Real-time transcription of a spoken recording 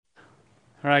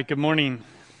All right, good morning.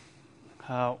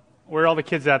 Where are all the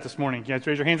kids at this morning? You guys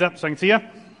raise your hands up so I can see you?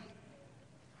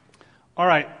 All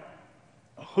right.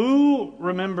 Who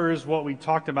remembers what we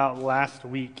talked about last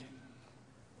week?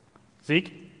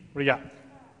 Zeke, what do you got?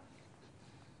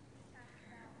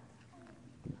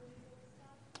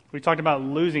 We talked about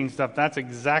losing stuff. That's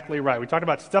exactly right. We talked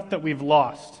about stuff that we've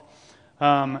lost.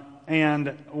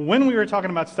 And when we were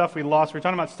talking about stuff we lost, we were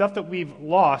talking about stuff that we've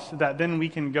lost that then we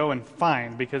can go and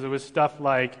find, because it was stuff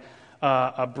like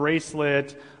a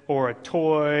bracelet or a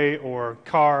toy or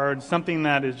cards, something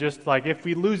that is just like, if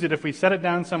we lose it, if we set it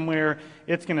down somewhere,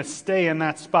 it's going to stay in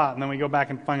that spot, and then we go back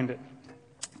and find it.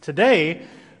 Today,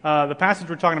 the passage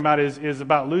we're talking about is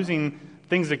about losing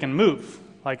things that can move,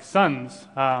 like sons,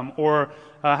 or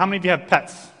how many of you have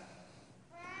pets?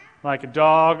 Like a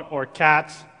dog or a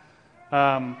cat?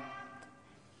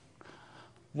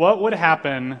 What would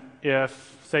happen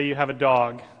if, say, you have a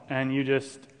dog and you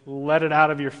just let it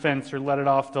out of your fence or let it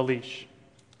off the leash?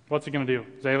 What's it going to do?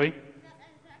 Zaylee? That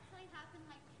has actually happened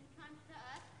like 2 times to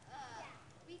us.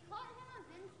 We caught him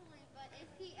eventually, but if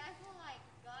he ever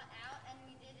got out and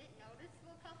we didn't notice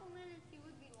for a couple minutes, he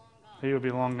would be long gone. He would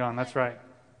be long gone. That's right.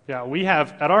 Yeah,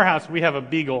 at our house we have a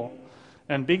beagle,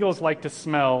 and beagles like to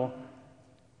smell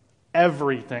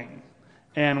everything.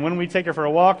 And when we take her for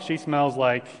a walk, she smells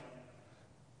like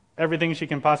everything she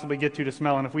can possibly get to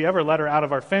smell. And if we ever let her out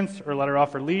of our fence or let her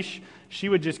off her leash, she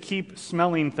would just keep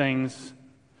smelling things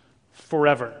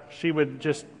forever. She would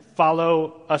just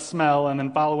follow a smell and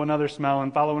then follow another smell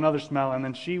and follow another smell, and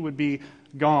then she would be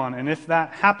gone. And if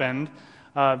that happened,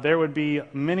 there would be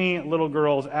many little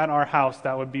girls at our house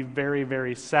that would be very,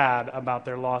 very sad about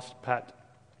their lost pet.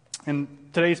 In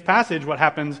today's passage, what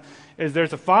happens is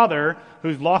there's a father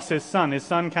who's lost his son. His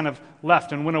son kind of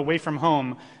left and went away from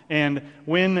home. And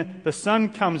when the son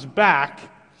comes back,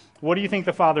 what do you think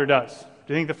the father does?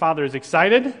 Do you think the father is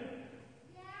excited? Do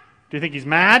you think he's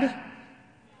mad?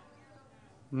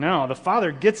 No, the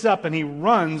father gets up and he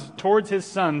runs towards his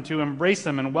son to embrace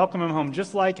him and welcome him home.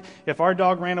 Just like if our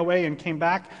dog ran away and came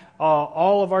back,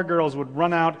 all of our girls would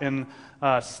run out and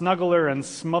snuggle her and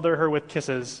smother her with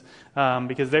kisses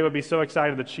because they would be so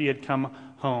excited that she had come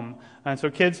home. And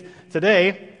so kids,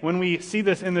 today, when we see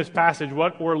this in this passage,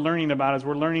 what we're learning about is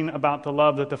we're learning about the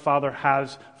love that the Father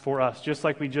has for us, just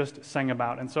like we just sang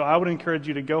about. And so I would encourage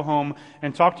you to go home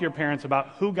and talk to your parents about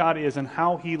who God is and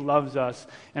how He loves us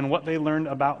and what they learned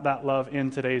about that love in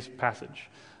today's passage.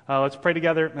 Let's pray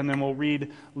together, and then we'll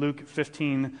read Luke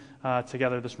 15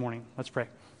 together this morning. Let's pray.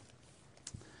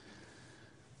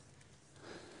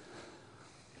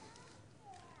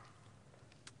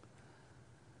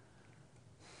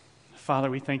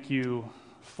 Father, we thank you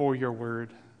for your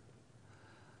word,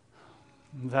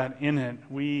 that in it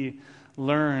we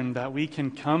learn that we can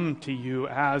come to you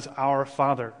as our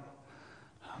Father,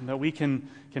 that we can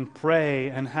pray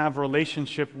and have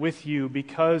relationship with you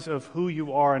because of who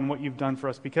you are and what you've done for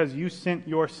us, because you sent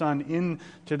your Son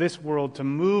into this world to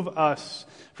move us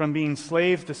from being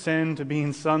slaves to sin to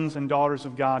being sons and daughters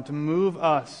of God, to move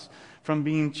us from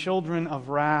being children of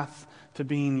wrath to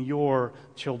being your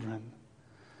children.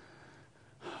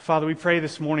 Father, we pray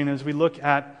this morning as we look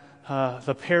at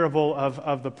the parable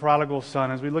of the prodigal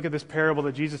son, as we look at this parable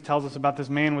that Jesus tells us about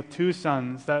this man with 2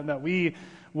 sons, that we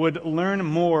would learn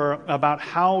more about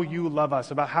how you love us,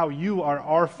 about how you are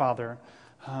our Father,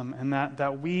 and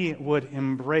that we would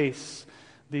embrace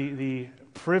the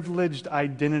privileged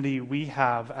identity we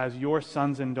have as your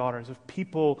sons and daughters, of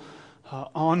people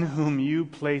on whom you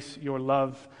place your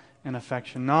love and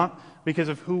affection, not because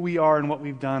of who we are and what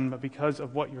we've done, but because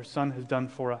of what your Son has done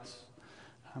for us.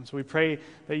 So we pray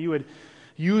that you would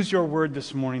use your word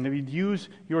this morning, that you'd use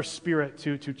your Spirit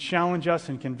to challenge us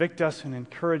and convict us and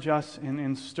encourage us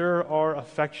and stir our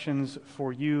affections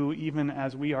for you, even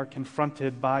as we are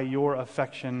confronted by your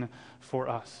affection for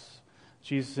us.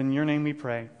 Jesus, in your name we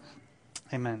pray.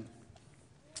 Amen.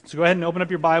 So go ahead and open up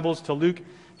your Bibles to Luke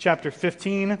chapter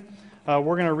 15.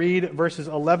 We're going to read verses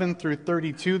 11 through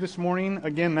 32 this morning.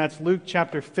 Again, that's Luke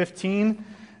chapter 15,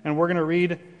 and we're going to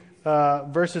read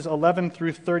verses 11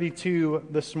 through 32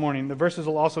 this morning. The verses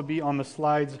will also be on the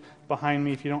slides behind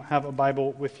me if you don't have a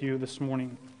Bible with you this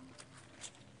morning.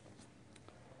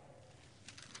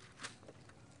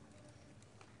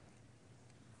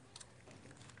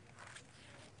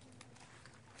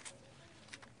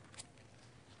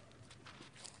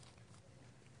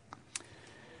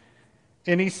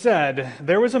 And he said,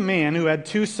 "There was a man who had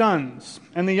 2 sons,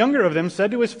 and the younger of them said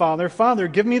to his father, 'Father,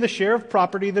 give me the share of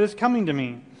property that is coming to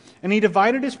me.' And he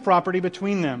divided his property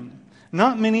between them.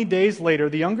 Not many days later,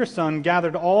 the younger son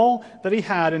gathered all that he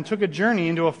had and took a journey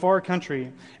into a far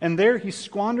country, and there he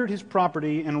squandered his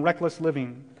property in reckless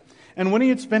living. And when he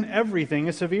had spent everything,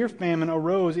 a severe famine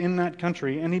arose in that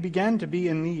country, and he began to be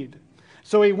in need.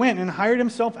 So he went and hired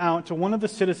himself out to one of the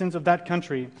citizens of that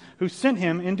country, who sent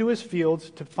him into his fields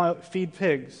to feed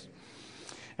pigs.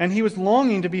 And he was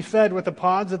longing to be fed with the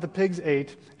pods that the pigs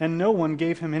ate, and no one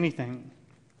gave him anything.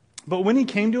 But when he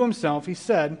came to himself, he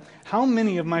said, "How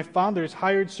many of my father's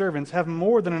hired servants have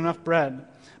more than enough bread?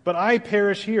 But I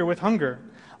perish here with hunger.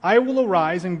 I will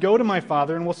arise and go to my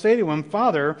father, and will say to him,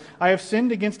 'Father, I have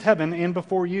sinned against heaven and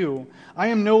before you. I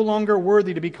am no longer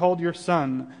worthy to be called your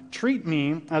son. Treat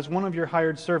me as one of your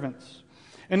hired servants.'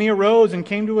 And he arose and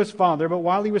came to his father, but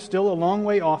while he was still a long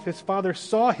way off, his father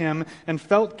saw him and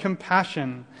felt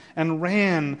compassion, and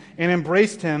ran and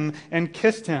embraced him and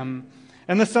kissed him.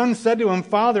 And the son said to him,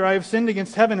 'Father, I have sinned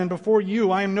against heaven and before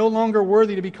you. I am no longer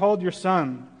worthy to be called your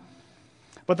son.'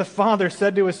 But the father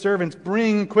said to his servants,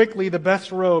 'Bring quickly the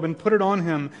best robe and put it on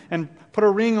him, and put a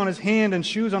ring on his hand and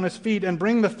shoes on his feet, and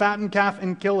bring the fattened calf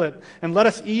and kill it. And let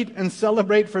us eat and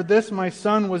celebrate, for this my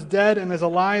son was dead and is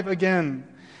alive again.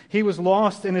 He was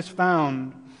lost and is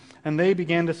found.' And they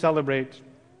began to celebrate.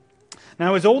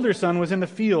 Now his older son was in the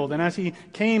field, and as he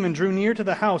came and drew near to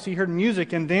the house, he heard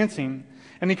music and dancing.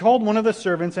 And he called one of the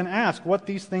servants and asked what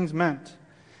these things meant.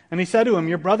 And he said to him,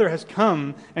 'Your brother has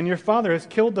come, and your father has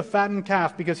killed the fattened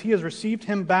calf, because he has received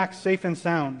him back safe and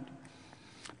sound.'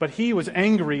 But he was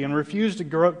angry and refused to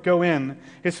go in.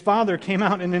 His father came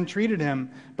out and entreated him.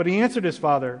 But he answered his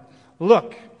father,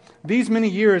 'Look, these many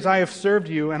years I have served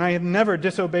you, and I have never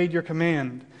disobeyed your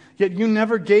command. Yet you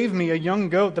never gave me a young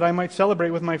goat that I might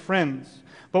celebrate with my friends.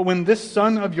 But when this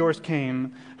son of yours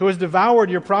came, who has devoured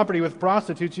your property with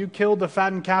prostitutes, you killed the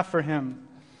fattened calf for him.'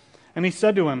 And he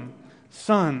said to him,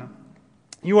 'Son,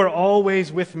 you are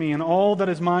always with me, and all that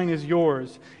is mine is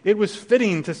yours. It was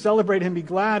fitting to celebrate and be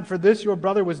glad, for this your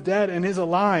brother was dead and is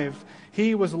alive.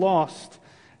 He was lost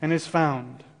and is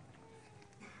found.'"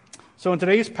 So in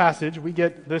today's passage, we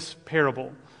get this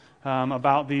parable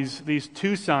about these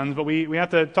two sons, but we have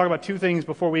to talk about two things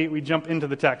before we jump into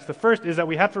the text. The first is that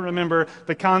we have to remember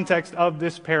the context of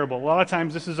this parable. A lot of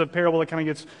times this is a parable that kind of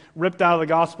gets ripped out of the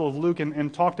Gospel of Luke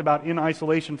and talked about in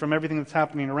isolation from everything that's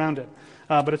happening around it.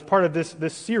 But it's part of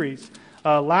this series.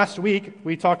 Last week,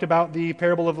 we talked about the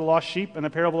parable of the lost sheep and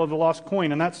the parable of the lost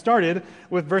coin, and that started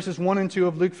with verses 1 and 2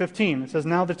 of Luke 15. It says,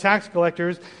 "Now the tax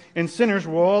collectors and sinners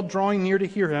were all drawing near to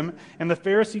hear him, and the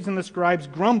Pharisees and the scribes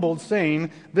grumbled, saying,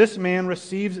 'This man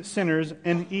receives sinners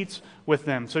and eats with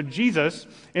them.'" So Jesus,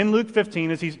 in Luke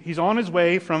 15, as he's on his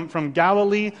way from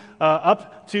Galilee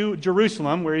up to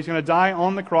Jerusalem, where he's going to die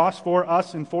on the cross for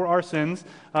us and for our sins.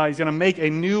 He's going to make a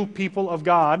new people of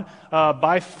God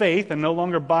by faith, and no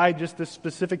longer by just this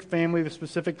specific family, the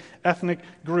specific ethnic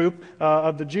group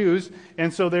of the Jews.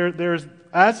 And so there's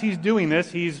as he's doing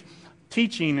this, he's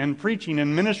teaching and preaching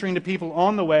and ministering to people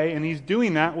on the way, and he's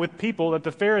doing that with people that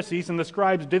the Pharisees and the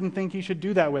scribes didn't think he should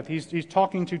do that with. He's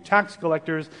talking to tax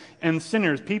collectors and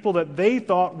sinners, people that they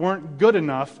thought weren't good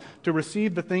enough to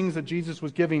receive the things that Jesus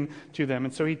was giving to them.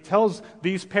 And so he tells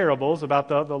these parables about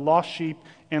the lost sheep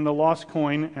and the lost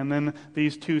coin, and then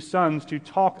these two sons, to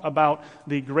talk about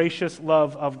the gracious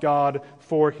love of God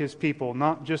for his people,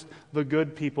 not just the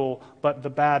good people, but the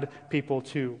bad people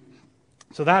too.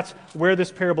 So that's where this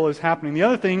parable is happening. The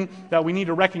other thing that we need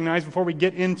to recognize before we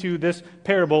get into this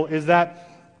parable is that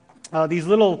these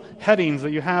little headings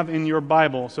that you have in your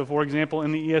Bible. So for example,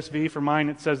 in the ESV, for mine,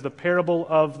 it says the parable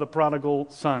of the prodigal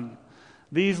son.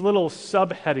 These little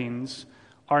subheadings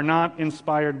are not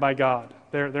inspired by God.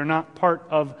 They're not part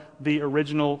of the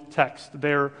original text.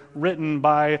 They're written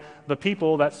by the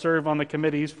people that serve on the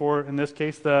committees for, in this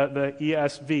case, the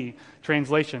ESV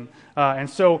translation. And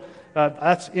so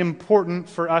that's important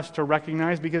for us to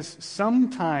recognize, because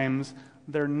sometimes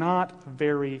they're not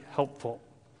very helpful.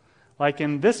 Like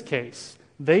in this case,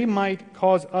 they might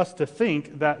cause us to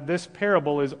think that this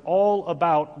parable is all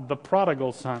about the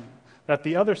prodigal son, that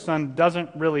the other son doesn't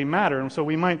really matter. And so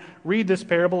we might read this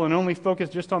parable and only focus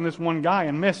just on this one guy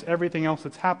and miss everything else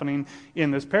that's happening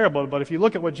in this parable. But if you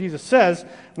look at what Jesus says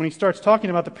when he starts talking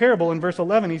about the parable in verse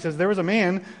 11, he says there was a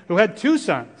man who had two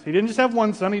sons. He didn't just have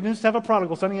one son, he didn't just have a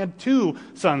prodigal son, he had two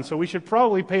sons. So we should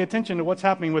probably pay attention to what's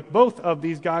happening with both of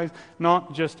these guys,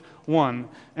 not just one.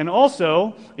 And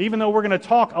also, even though we're going to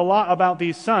talk a lot about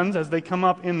these sons as they come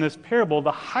up in this parable,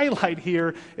 the highlight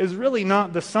here is really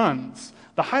not the sons.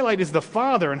 The the highlight is the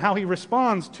Father and how he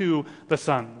responds to the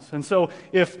sons. And so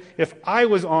if I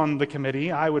was on the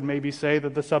committee, I would maybe say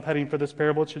that the subheading for this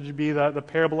parable should be the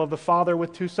parable of the father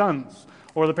with two sons,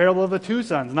 or the parable of the two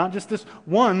sons, not just this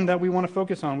one that we want to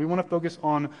focus on. We want to focus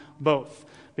on both.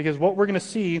 Because what we're going to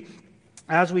see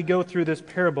as we go through this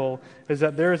parable is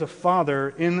that there is a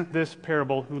father in this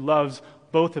parable who loves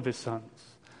both of his sons.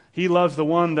 He loves the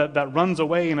one that runs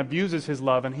away and abuses his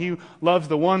love, and he loves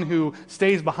the one who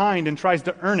stays behind and tries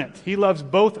to earn it. He loves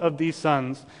both of these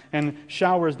sons and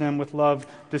showers them with love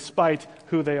despite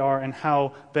who they are and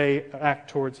how they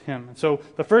act towards him. And so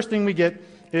the first thing we get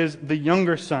is the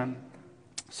younger son.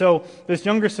 So this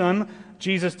younger son,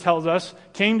 Jesus tells us,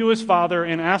 came to his father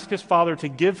and asked his father to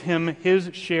give him his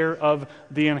share of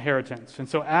the inheritance. And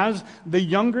so as the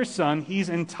younger son, he's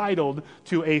entitled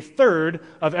to a third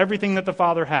of everything that the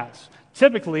father has.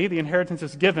 Typically, the inheritance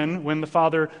is given when the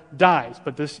father dies,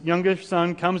 but this younger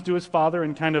son comes to his father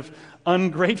and kind of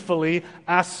ungratefully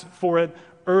asks for it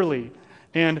early.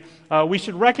 And we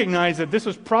should recognize that this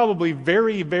was probably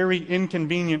very, very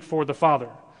inconvenient for the father.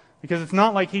 Because it's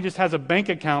not like he just has a bank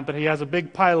account that he has a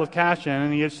big pile of cash in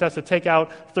and he just has to take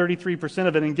out 33%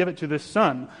 of it and give it to this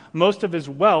son. Most of his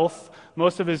wealth,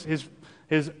 most of his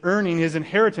earning, his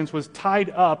inheritance was tied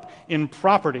up in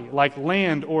property like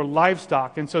land or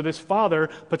livestock. And so this father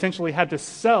potentially had to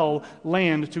sell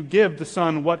land to give the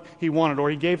son what he wanted. Or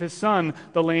he gave his son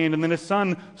the land and then his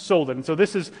son sold it. And so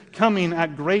this is coming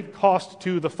at great cost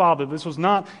to the father. This was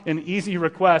not an easy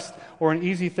request or an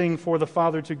easy thing for the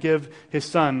father to give his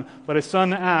son. But his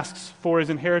son asks for his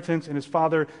inheritance and his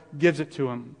father gives it to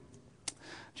him.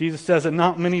 Jesus says that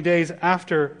not many days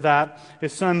after that,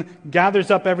 his son gathers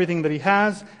up everything that he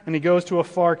has and he goes to a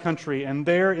far country. And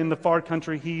there in the far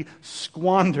country, he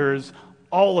squanders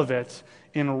all of it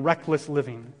in reckless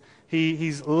living.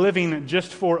 He's living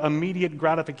just for immediate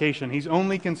gratification. He's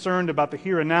only concerned about the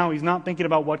here and now. He's not thinking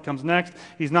about what comes next.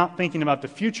 He's not thinking about the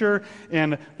future.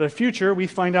 And the future, we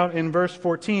find out in verse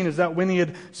 14, is that when he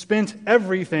had spent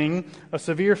everything, a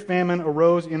severe famine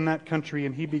arose in that country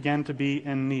and he began to be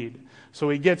in need. So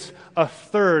he gets a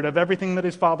third of everything that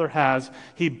his father has.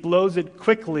 He blows it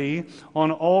quickly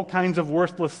on all kinds of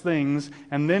worthless things,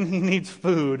 and then he needs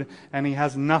food, and he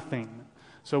has nothing.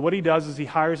 So what he does is he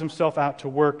hires himself out to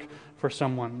work for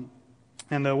someone.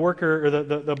 And the worker, or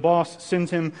the boss,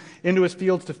 sends him into his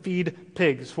fields to feed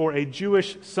pigs. For a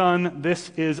Jewish son,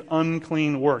 this is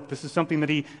unclean work. This is something that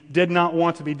he did not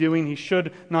want to be doing. He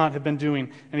should not have been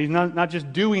doing. And he's not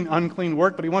just doing unclean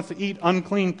work, but he wants to eat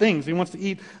unclean things. He wants to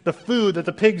eat the food that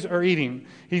the pigs are eating.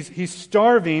 He's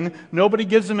starving. Nobody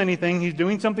gives him anything. He's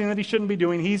doing something that he shouldn't be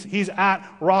doing. He's at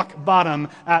rock bottom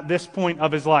at this point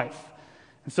of his life.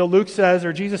 And so Luke says,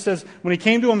 or Jesus says, when he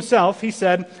came to himself, he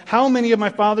said, "How many of my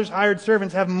father's hired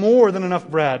servants have more than enough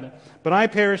bread? But I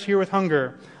perish here with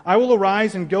hunger. I will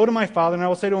arise and go to my father, and I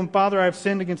will say to him, Father, I have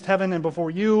sinned against heaven and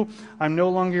before you. I'm no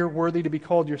longer worthy to be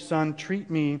called your son. Treat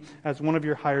me as one of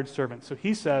your hired servants." So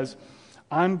he says,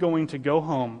 I'm going to go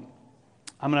home.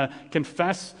 I'm going to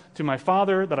confess to my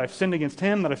father that I've sinned against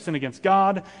him, that I've sinned against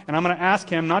God, and I'm going to ask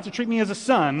him not to treat me as a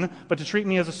son, but to treat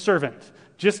me as a servant.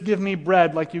 Just give me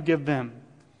bread like you give them.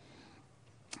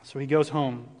 So he goes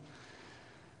home.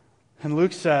 And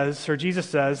Luke says, or Jesus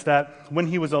says, that when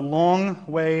he was a long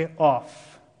way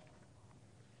off,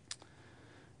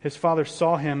 his father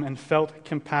saw him and felt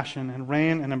compassion and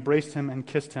ran and embraced him and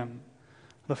kissed him.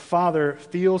 The father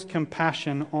feels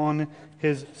compassion on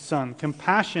his son.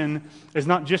 Compassion is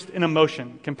not just an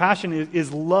emotion. Compassion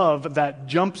is love that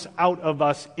jumps out of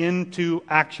us into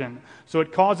action. So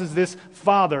it causes this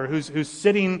father who's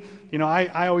sitting,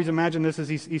 I always imagine this as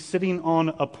he's sitting on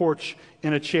a porch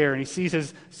in a chair and he sees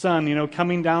his son,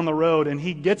 coming down the road, and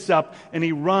he gets up and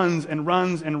he runs and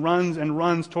runs and runs and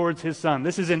runs towards his son.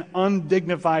 This is an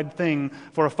undignified thing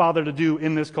for a father to do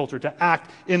in this culture, to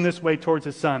act in this way towards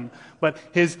his son. But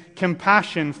his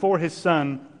compassion for his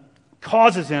son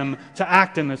causes him to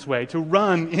act in this way, to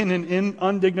run in an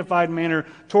undignified manner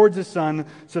towards his son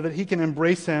so that he can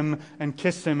embrace him and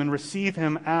kiss him and receive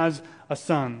him as a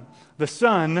son. The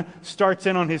son starts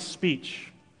in on his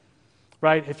speech,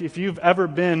 right? If you've ever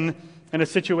been in a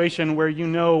situation where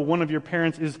one of your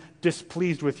parents is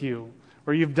displeased with you,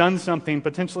 or you've done something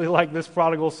potentially like this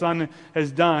prodigal son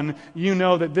has done, you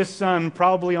know that this son,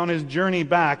 probably on his journey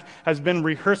back, has been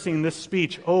rehearsing this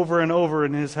speech over and over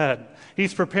in his head.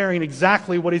 He's preparing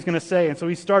exactly what he's going to say, and so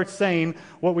he starts saying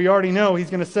what we already know he's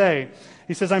going to say.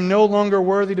 He says, I'm no longer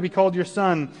worthy to be called your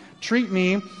son. Treat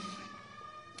me...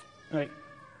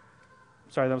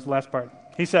 Sorry, that was the last part.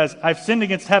 He says, I've sinned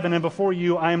against heaven, and before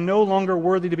you I am no longer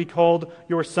worthy to be called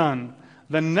your son.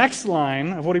 The next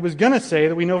line of what he was going to say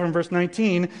that we know from verse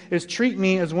 19 is, treat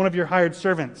me as one of your hired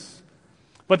servants.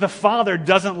 But the father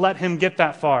doesn't let him get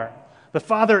that far. The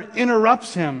father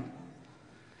interrupts him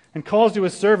and calls to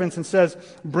his servants and says,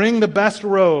 bring the best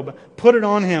robe, put it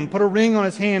on him, put a ring on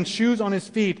his hand, shoes on his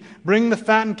feet, bring the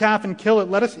fattened calf and kill it.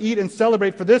 Let us eat and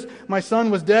celebrate, for this my son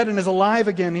was dead and is alive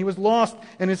again. He was lost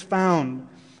and is found.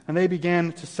 And they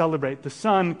began to celebrate. The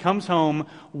son comes home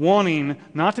wanting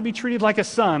not to be treated like a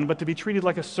son, but to be treated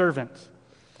like a servant.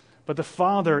 But the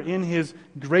father, in his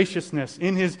graciousness,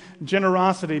 in his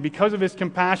generosity, because of his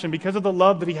compassion, because of the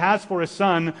love that he has for his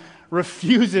son,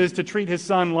 refuses to treat his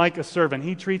son like a servant.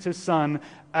 He treats his son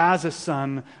as a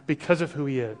son because of who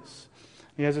he is.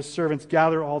 He has his servants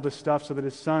gather all this stuff so that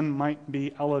his son might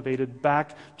be elevated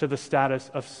back to the status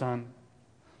of son.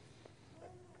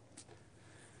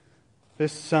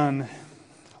 This son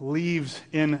leaves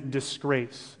in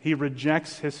disgrace. He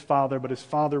rejects his father, but his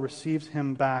father receives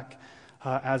him back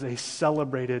as a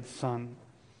celebrated son.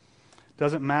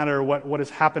 Doesn't matter what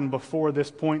has happened before this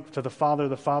point to the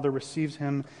father receives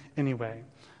him anyway.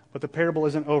 But the parable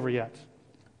isn't over yet.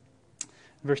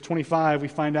 In verse 25, we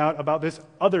find out about this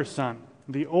other son,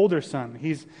 the older son.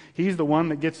 He's the one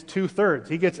that gets 2/3.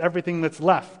 He gets everything that's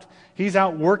left. He's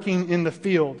out working in the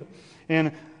field.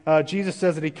 And Jesus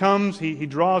says that he comes, he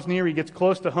draws near, he gets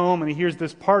close to home, and he hears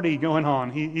this party going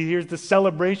on. He hears this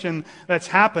celebration that's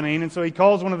happening, and so he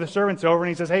calls one of the servants over and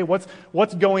he says, hey,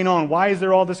 what's going on? Why is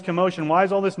there all this commotion? Why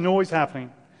is all this noise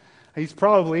happening? He's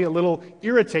probably a little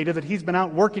irritated that he's been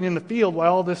out working in the field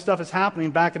while all this stuff is happening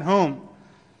back at home.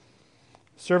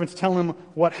 Servants tell him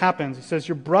what happens. He says,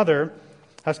 your brother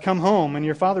has come home, and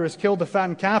your father has killed the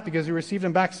fattened calf because he received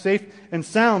him back safe and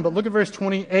sound. But look at verse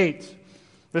 28.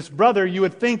 This brother, you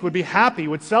would think, would be happy,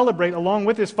 would celebrate along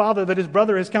with his father that his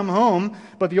brother has come home,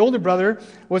 but the older brother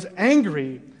was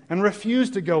angry and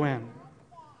refused to go in.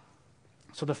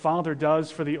 So the father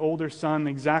does for the older son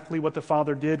exactly what the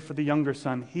father did for the younger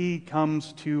son. He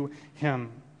comes to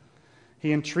him.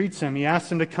 He entreats him. He asks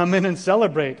him to come in and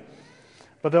celebrate.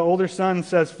 But the older son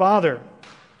says, Father,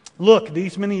 look,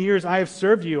 these many years I have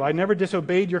served you. I never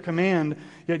disobeyed your command,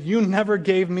 yet you never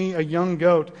gave me a young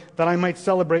goat that I might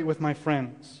celebrate with my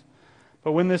friends.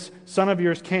 But when this son of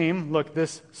yours came, look,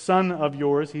 this son of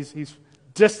yours, he's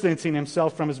distancing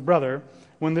himself from his brother.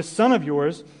 When this son of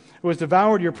yours who has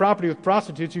devoured your property with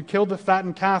prostitutes, you killed the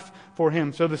fattened calf for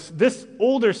him. So this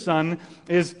older son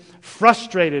is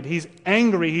frustrated. He's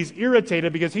angry. He's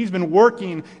irritated because he's been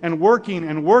working and working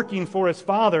and working for his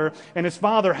father, and his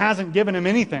father hasn't given him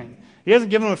anything. He hasn't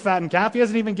given him a fattened calf. He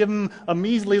hasn't even given him a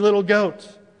measly little goat.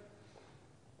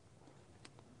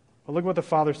 But look what the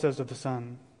father says to the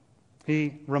son.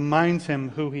 He reminds him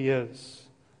who he is.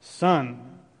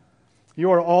 Son, you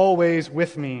are always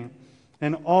with me,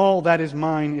 and all that is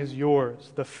mine is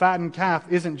yours. The fattened calf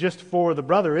isn't just for the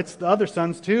brother, it's the other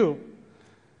sons too.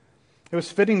 It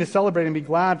was fitting to celebrate and be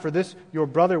glad, for this your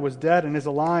brother was dead and is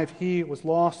alive. He was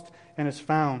lost and is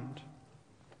found.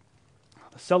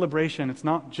 The celebration, it's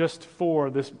not just for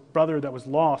this brother that was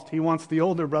lost. He wants the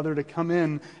older brother to come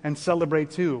in and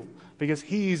celebrate too, because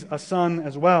he's a son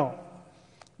as well.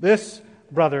 This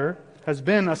brother has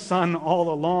been a son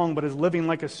all along, but is living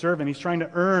like a servant. He's trying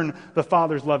to earn the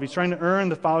father's love. He's trying to earn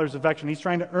the father's affection. He's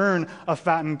trying to earn a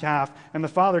fattened calf. And the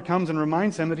father comes and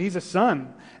reminds him that he's a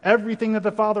son. Everything that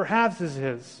the father has is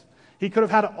his. He could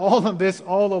have had all of this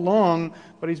all along,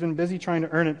 but he's been busy trying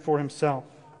to earn it for himself.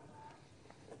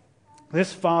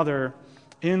 This father,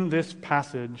 in this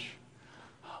passage,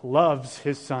 loves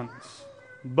his sons.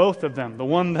 Both of them. The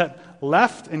one that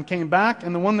left and came back,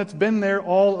 and the one that's been there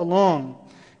all along.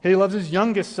 He loves his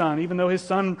youngest son, even though his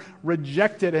son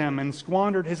rejected him and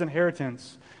squandered his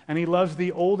inheritance. And he loves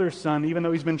the older son, even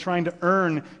though he's been trying to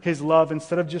earn his love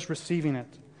instead of just receiving it.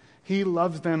 He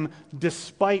loves them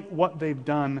despite what they've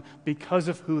done because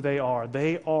of who they are.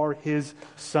 They are his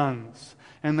sons.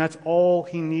 And that's all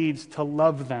he needs to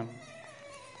love them.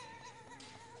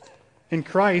 In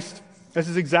Christ, this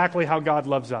is exactly how God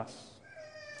loves us.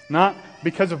 Not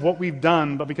because of what we've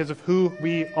done, but because of who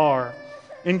we are.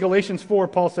 In Galatians 4,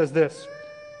 Paul says this.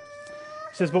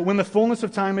 He says, but when the fullness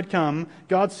of time had come,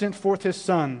 God sent forth his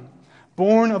Son,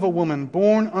 born of a woman,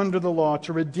 born under the law,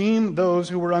 to redeem those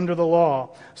who were under the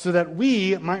law, so that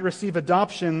we might receive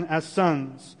adoption as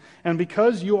sons. And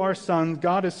because you are sons,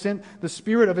 God has sent the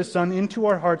Spirit of his Son into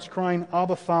our hearts, crying,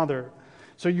 Abba, Father.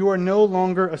 So you are no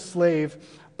longer a slave,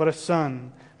 but a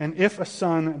son. And if a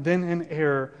son, then an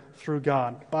heir through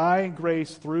God. By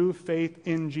grace, through faith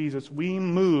in Jesus, we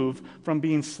move from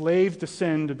being slaves to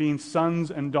sin to being sons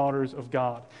and daughters of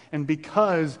God. And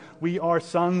because we are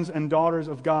sons and daughters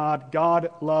of God,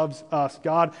 God loves us.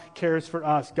 God cares for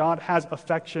us. God has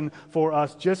affection for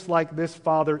us, just like this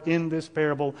father in this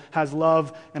parable has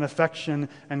love and affection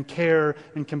and care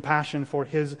and compassion for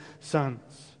his sons.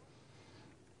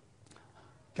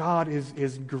 God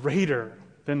is greater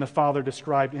than the father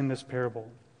described in this parable.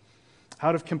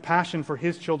 Out of compassion for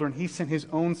his children, he sent his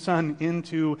own son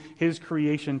into his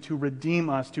creation to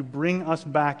redeem us, to bring us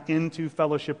back into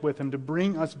fellowship with him, to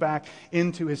bring us back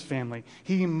into his family.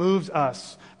 He moves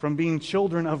us from being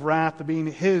children of wrath to being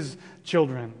his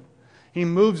children. He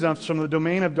moves us from the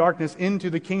domain of darkness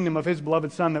into the kingdom of his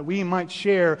beloved Son, that we might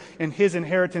share in his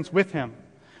inheritance with him.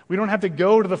 We don't have to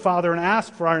go to the Father and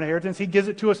ask for our inheritance. He gives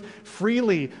it to us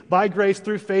freely by grace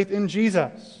through faith in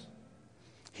Jesus.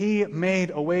 He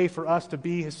made a way for us to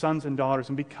be his sons and daughters.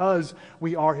 And because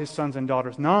we are his sons and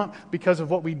daughters, not because of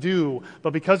what we do,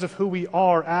 but because of who we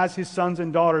are as his sons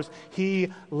and daughters,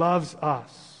 he loves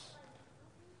us.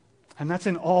 And that's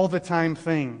an all-the-time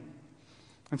thing.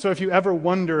 And so if you ever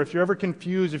wonder, if you're ever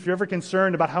confused, if you're ever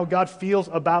concerned about how God feels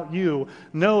about you,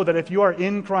 know that if you are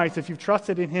in Christ, if you've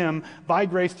trusted in him by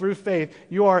grace through faith,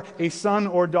 you are a son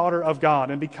or daughter of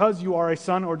God. And because you are a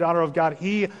son or daughter of God,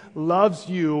 he loves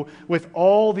you with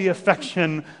all the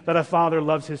affection that a father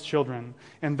loves his children.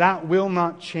 And that will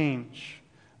not change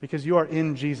because you are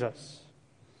in Jesus.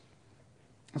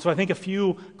 And so I think a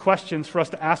few questions for us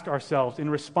to ask ourselves in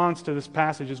response to this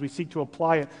passage as we seek to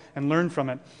apply it and learn from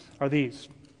it are these.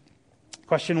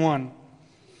 Question 1,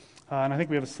 and I think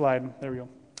we have a slide. There we go.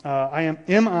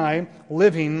 Am I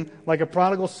living like a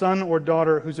prodigal son or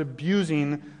daughter who's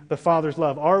abusing the Father's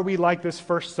love? Are we like this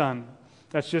first son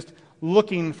that's just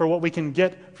looking for what we can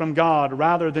get from God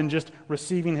rather than just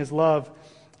receiving his love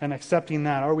and accepting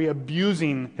that? Are we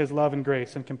abusing his love and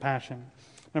grace and compassion?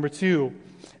 Number 2,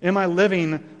 am I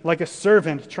living like a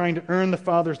servant trying to earn the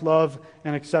Father's love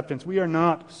and acceptance? We are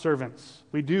not servants.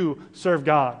 We do serve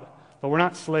God, but we're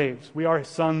not slaves. We are his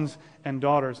sons and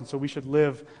daughters, and so we should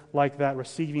live like that,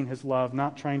 receiving his love,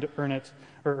 not trying to earn it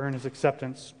or earn his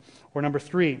acceptance. Or number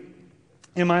 3,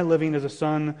 am I living as a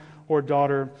son or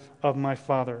daughter of my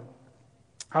Father?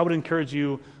 I would encourage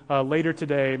you later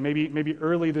today, maybe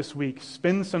early this week,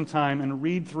 spend some time and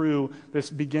read through this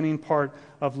beginning part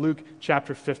of Luke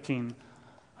chapter 15.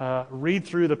 Read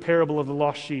through the parable of the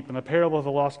lost sheep and the parable of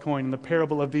the lost coin and the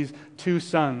parable of these two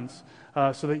sons,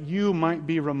 so that you might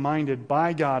be reminded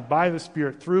by God, by the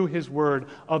Spirit, through his word,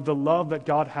 of the love that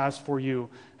God has for you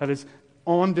that is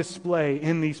on display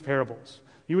in these parables.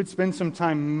 You would spend some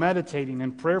time meditating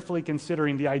and prayerfully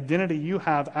considering the identity you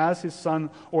have as his son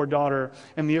or daughter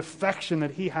and the affection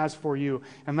that he has for you.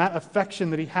 And that affection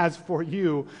that he has for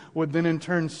you would then in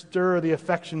turn stir the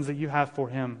affections that you have for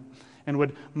him and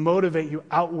would motivate you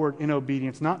outward in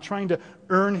obedience, not trying to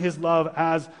earn his love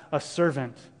as a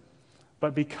servant,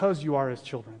 but because you are his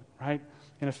children, right?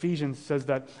 In Ephesians it says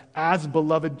that as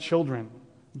beloved children,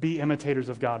 be imitators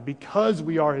of God. Because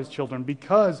we are his children,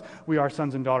 because we are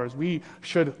sons and daughters, we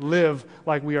should live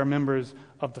like we are members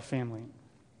of the family.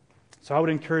 So I would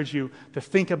encourage you to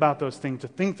think about those things, to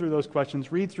think through those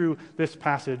questions, read through this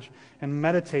passage, and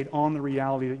meditate on the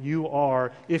reality that you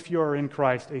are, if you are in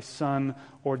Christ, a son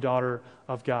or daughter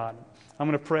of God. I'm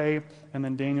going to pray, and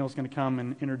then Daniel's going to come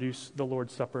and introduce the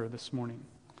Lord's Supper this morning.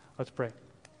 Let's pray.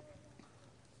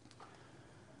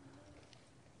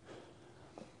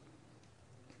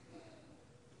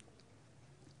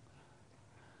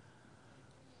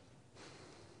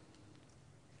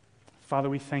 Father,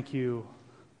 we thank you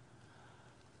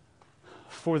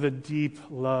for the deep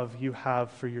love you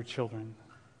have for your children,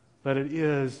 that it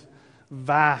is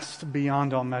vast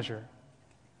beyond all measure,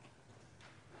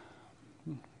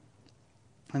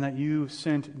 and that you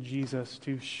sent Jesus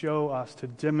to show us, to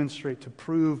demonstrate, to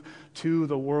prove to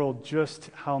the world just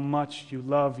how much you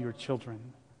love your children.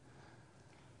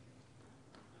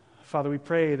 Father, we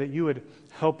pray that you would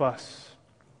help us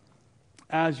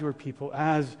as your people,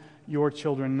 as your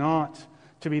children, not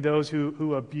to be those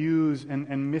who abuse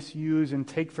and misuse and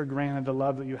take for granted the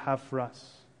love that you have for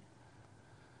us.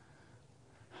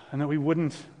 And that we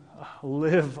wouldn't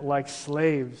live like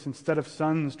slaves instead of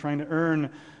sons trying to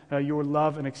earn your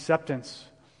love and acceptance,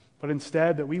 but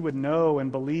instead that we would know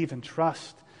and believe and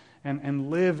trust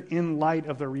and live in light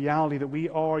of the reality that we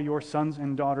are your sons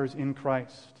and daughters in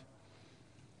Christ.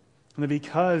 And that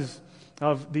because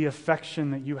of the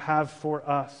affection that you have for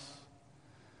us,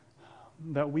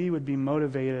 that we would be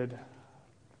motivated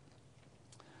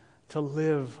to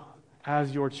live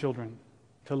as your children,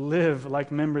 to live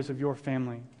like members of your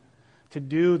family, to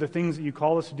do the things that you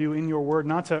call us to do in your word,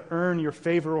 not to earn your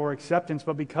favor or acceptance,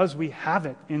 but because we have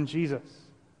it in Jesus.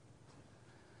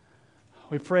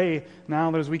 We pray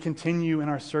now that as we continue in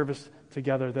our service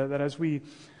together, that as we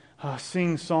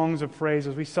sing songs of praise,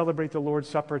 as we celebrate the Lord's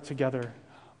Supper together,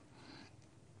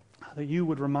 that you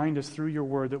would remind us through your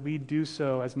word that we do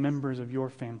so as members of your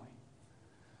family.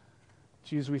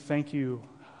 Jesus, we thank you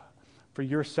for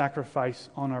your sacrifice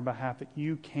on our behalf, that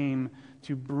you came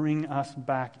to bring us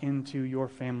back into your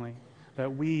family,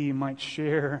 that we might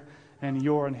share in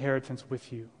your inheritance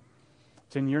with you.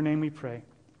 It's in your name we pray.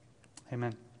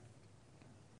 Amen.